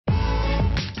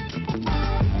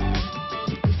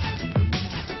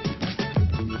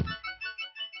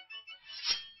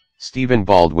Stephen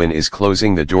Baldwin is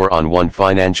closing the door on one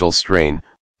financial strain,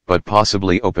 but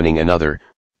possibly opening another,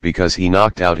 because he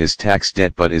knocked out his tax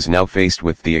debt but is now faced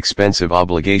with the expensive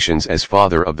obligations as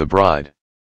father of the bride.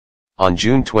 On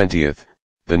June 20,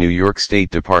 the New York State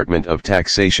Department of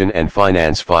Taxation and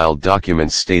Finance filed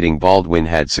documents stating Baldwin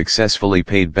had successfully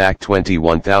paid back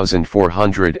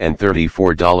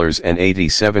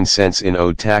 $21,434.87 in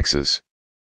owed taxes.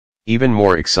 Even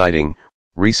more exciting,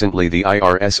 recently the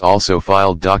IRS also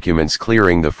filed documents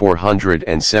clearing the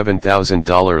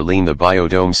 $407,000 lien the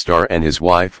Biodome star and his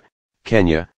wife,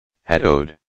 Kenya, had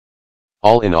owed.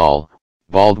 All in all,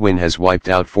 Baldwin has wiped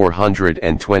out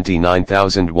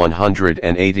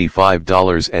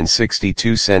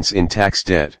 $429,185.62 in tax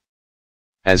debt.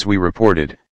 As we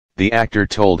reported, the actor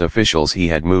told officials he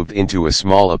had moved into a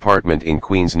small apartment in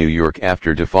Queens, New York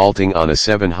after defaulting on a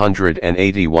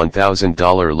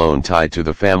 $781,000 loan tied to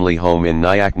the family home in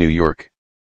Nyack, New York.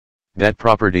 That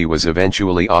property was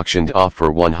eventually auctioned off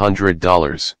for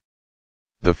 $100.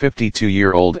 The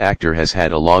 52-year-old actor has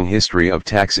had a long history of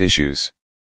tax issues.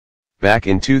 Back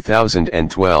in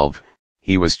 2012,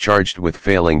 he was charged with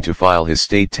failing to file his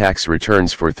state tax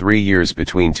returns for 3 years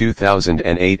between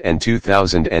 2008 and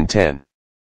 2010.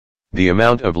 The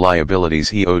amount of liabilities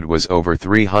he owed was over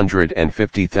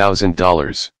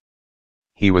 $350,000.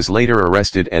 He was later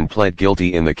arrested and pled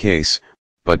guilty in the case,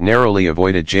 but narrowly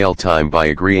avoided jail time by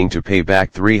agreeing to pay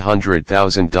back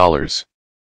 $300,000.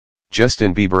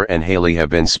 Justin Bieber and Hailey have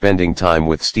been spending time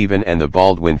with Stephen and the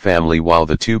Baldwin family while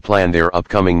the two plan their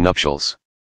upcoming nuptials.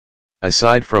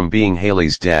 Aside from being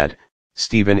Hailey's dad,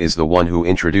 Stephen is the one who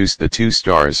introduced the two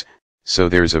stars, so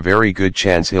there's a very good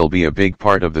chance he'll be a big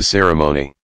part of the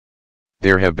ceremony.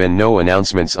 There have been no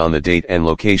announcements on the date and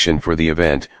location for the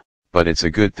event, but it's a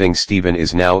good thing Stephen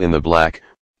is now in the black,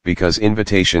 because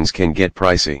invitations can get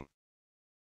pricey.